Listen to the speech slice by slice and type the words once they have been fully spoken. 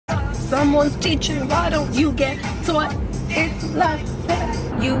someone's teacher, why don't you get taught? It's like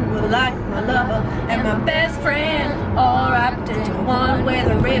that. You were like my lover and my best friend, all wrapped into one with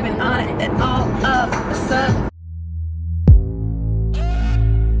a ribbon on it, and all of a sudden.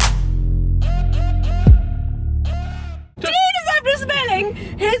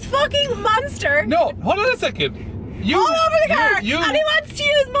 His fucking monster. No, hold on a second. All over the car, and he wants to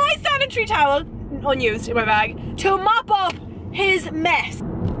use my sanitary towel, unused in my bag, to mop up his mess.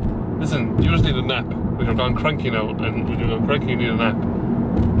 Listen, you just need a nap. When you're gone cranky now, and when you're gone cranky, you need a nap.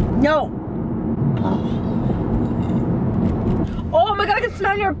 No. Oh my god, I can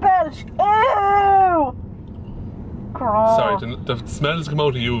smell your belch. Ew. Gross. Sorry, the smells come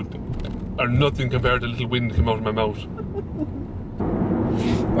out of you are nothing compared to the little wind come out of my mouth.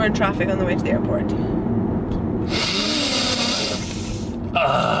 We're in traffic on the way to the airport.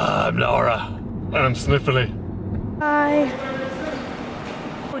 I'm Laura, and I'm sniffly. Hi.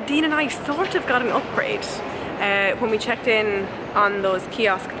 Well, Dean and I sort of got an upgrade. When we checked in on those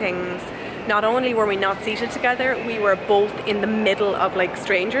kiosk things, not only were we not seated together, we were both in the middle of like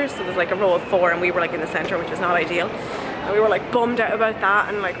strangers. So there's like a row of 4 and we were like in the center, which is not ideal. And we were like bummed out about that,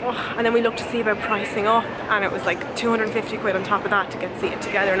 and like, oh, and then we looked to see about pricing up, and it was like 250 quid on top of that to get seated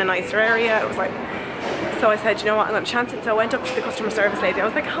together in a nicer area. It was like, so I said, you know what, I'm gonna chance it. So I went up to the customer service lady. I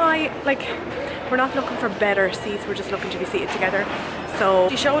was like, hi, like, we're not looking for better seats, we're just looking to be seated together. So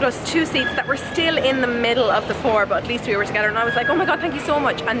she showed us 2 seats that were still in the middle of the 4, but at least we were together, and I was like, oh my god, thank you so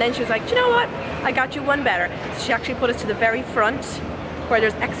much. And then she was like, do you know what, I got you one better. So she actually put us to the very front where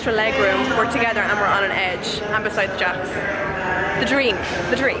there's extra leg room. We're together and we're on an edge and beside the jacks. The dream,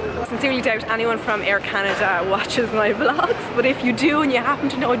 the dream. I sincerely doubt anyone from Air Canada watches my vlogs, but if you do and you happen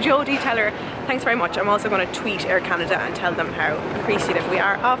to know Jodie, tell her thanks very much. I'm also going to tweet Air Canada and tell them how appreciative we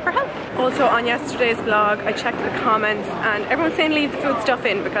are of her help. Also on yesterday's vlog, I checked the comments and everyone's saying leave the food stuff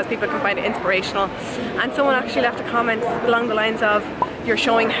in because people can find it inspirational. And someone actually left a comment along the lines of, you're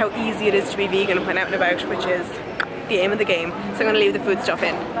showing how easy it is to be vegan when out and about, which is the aim of the game. So I'm going to leave the food stuff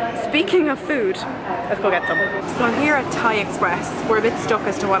in. Speaking of food, let's go get some. So I'm here at Thai Express. We're a bit stuck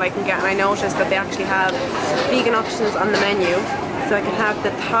as to what I can get, and I noticed that they actually have vegan options on the menu. So I can have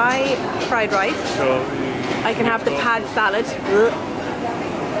the Thai fried rice. I can have the pad salad.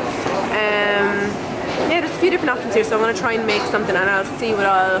 Yeah, there's a few different options here, so I'm going to try and make something and I'll see what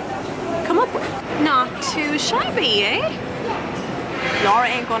I'll come up with. Not too shabby, eh? Laura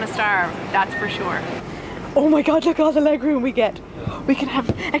ain't going to starve, that's for sure. Oh my god, look at all the leg room we get. We can have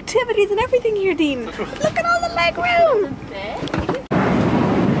activities and everything here, Dean. Look at all the leg room.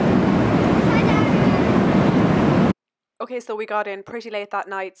 Okay, so we got in pretty late that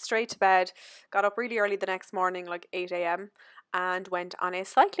night, straight to bed, got up really early the next morning, like 8 AM, and went on a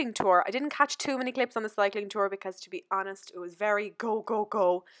cycling tour. I didn't catch too many clips on the cycling tour because, to be honest, it was very go, go,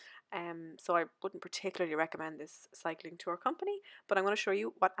 go. So I wouldn't particularly recommend this cycling tour company, but I'm going to show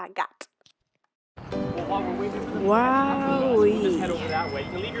you what I got. Wow! Just head over that way.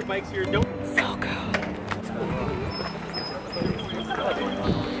 You can leave your bikes here. Don't. So cool.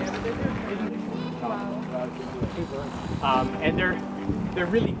 And they're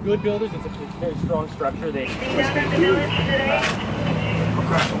really good builders. It's a very strong structure. They.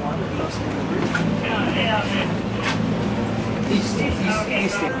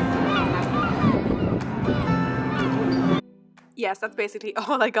 Yes, that's basically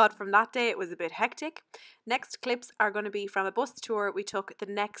all I got from that day. It was a bit hectic. Next clips are going to be from a bus tour we took the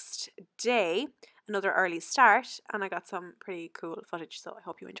next day, another early start, and I got some pretty cool footage, so I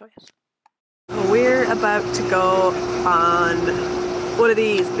hope you enjoy it. We're about to go on one of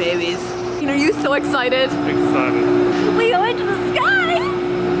these babies. Are you so excited? Excited. We go into the sky!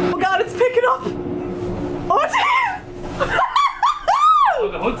 Oh god, it's picking up! Oh dear! Oh,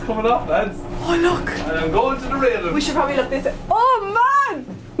 the hood's coming off, lads. Oh look! And I'm going to the railing. We should probably look this way. Oh man!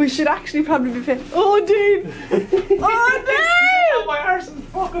 We should actually probably be fit. Oh Dean! Oh Dean! My arse is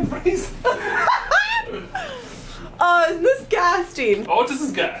fucking freezing. Oh, isn't this gas, Dean? Oh, this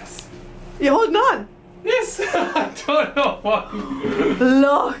is gas. You holding on? Yes. I don't know what.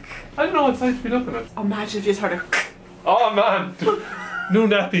 Look! I don't know what side to be looking at. Imagine if you just heard a. Oh man! New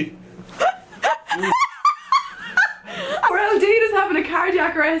nappy. Well, Dean is having a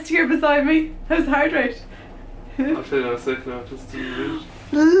cardiac arrest here beside me. How's the heart rate? I'll show you in a second now, just to read.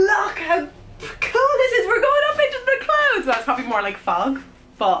 Look how cool this is. We're going up into the clouds. Well, it's probably more like fog,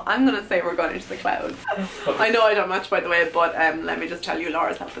 but I'm gonna say we're going into the clouds. I know I don't much, by the way, but let me just tell you,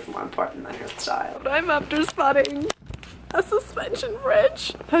 Laura's health is more important than her style. But I'm after spotting a suspension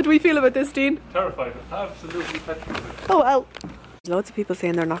bridge. How do we feel about this, Dean? Terrified. Absolutely petrified. Oh well. There's loads of people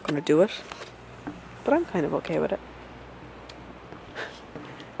saying they're not going to do it, but I'm kind of okay with it.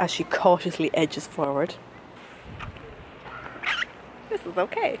 as she cautiously edges forward. This is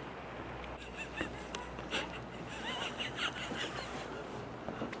okay.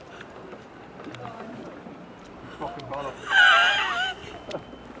 Fucking bother.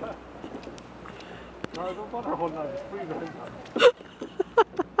 No, don't bother holding on. It's free behind that.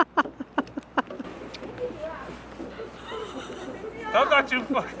 Stop that, you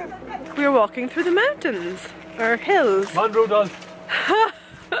fucking... We're walking through the mountains, or hills. Man, Rudolph.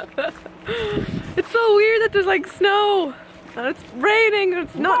 It's so weird that there's like snow, and it's raining, and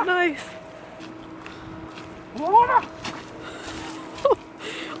it's not nice. Water!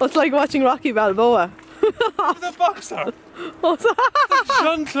 It's like watching Rocky Balboa. The boxer! What's that?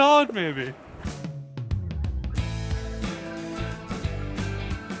 Jean-Claude, maybe.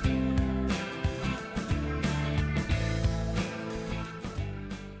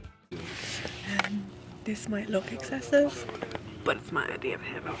 This might look excessive, but it's my idea of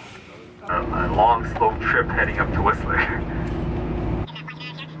heaven. A long, slow trip heading up to Whistler.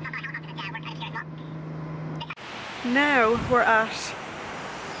 Now we're at,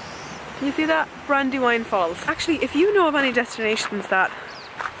 can you see that? Brandywine Falls. Actually, if you know of any destinations that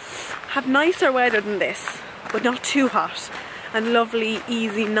have nicer weather than this, but not too hot, and lovely,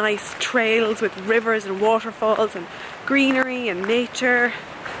 easy, nice trails with rivers and waterfalls and greenery and nature,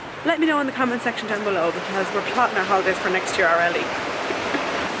 let me know in the comment section down below, because we're plotting our holidays for next year already.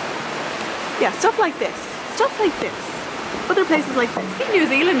 Yeah, stuff like this. Stuff like this. Other places like this. I think New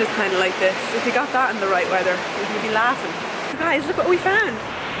Zealand is kind of like this. If you got that in the right weather, you'd be laughing. Guys, look what we found.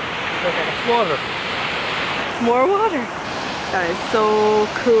 Water. More water. That is so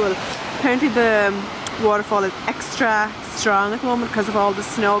cool. Apparently the waterfall is extra strong at the moment because of all the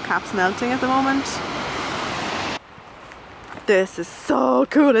snow caps melting at the moment. This is so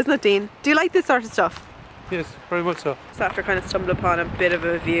cool, isn't it, Dean? Do you like this sort of stuff? Yes, very much so. So after kind of stumbled upon a bit of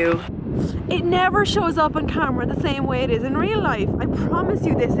a view. It never shows up on camera the same way it is in real life. I promise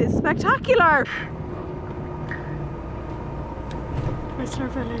you, this is spectacular. Whistler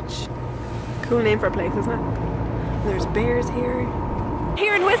Village. Cool name for a place, isn't it? There's bears here.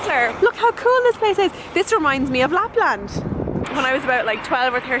 Here in Whistler. Look how cool this place is. This reminds me of Lapland. When I was about like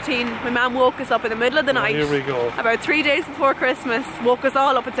 12 or 13, my mum woke us up in the middle of the night. Here we go. About 3 days before Christmas, woke us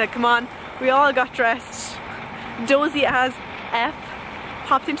all up and said, come on. We all got dressed, dozy as F,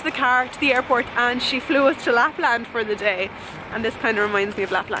 hopped into the car to the airport, and she flew us to Lapland for the day. And this kind of reminds me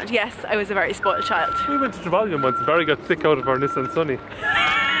of Lapland. Yes, I was a very spoiled child. We went to Trevelyan once and Barry got sick out of our Nissan Sunny.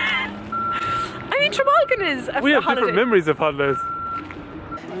 I mean, Trevelyan is a We have holiday. different memories of holidays.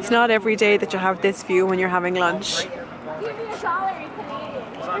 It's not every day that you have this view when you're having lunch.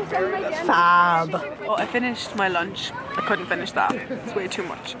 Fab. Oh, I finished my lunch. I couldn't finish that. It's way too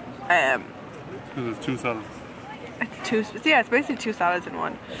much. Because it's 2 salads. It's basically 2 salads in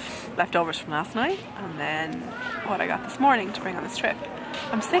one. Leftovers from last night, and then what I got this morning to bring on this trip.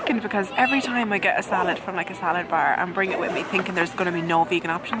 I'm sickened because every time I get a salad from like a salad bar and bring it with me thinking there's going to be no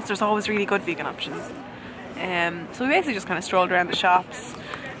vegan options, there's always really good vegan options. So we basically just kind of strolled around the shops.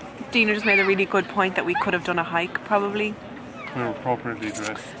 Dina just made a really good point that we could have done a hike probably. We were appropriately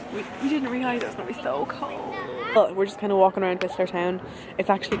dressed. We didn't realise it was going to be so cold. Well, we're just kind of walking around Whistler town. It's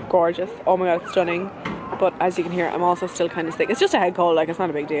actually gorgeous. Oh my god, it's stunning. But as you can hear, I'm also still kind of sick. It's just a head cold, like it's not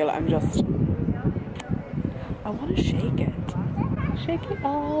a big deal. I want to shake it. Shake it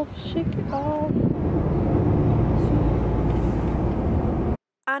off, shake it off.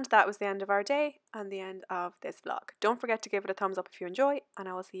 And that was the end of our day and the end of this vlog. Don't forget to give it a thumbs up if you enjoy, and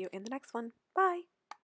I will see you in the next one. Bye!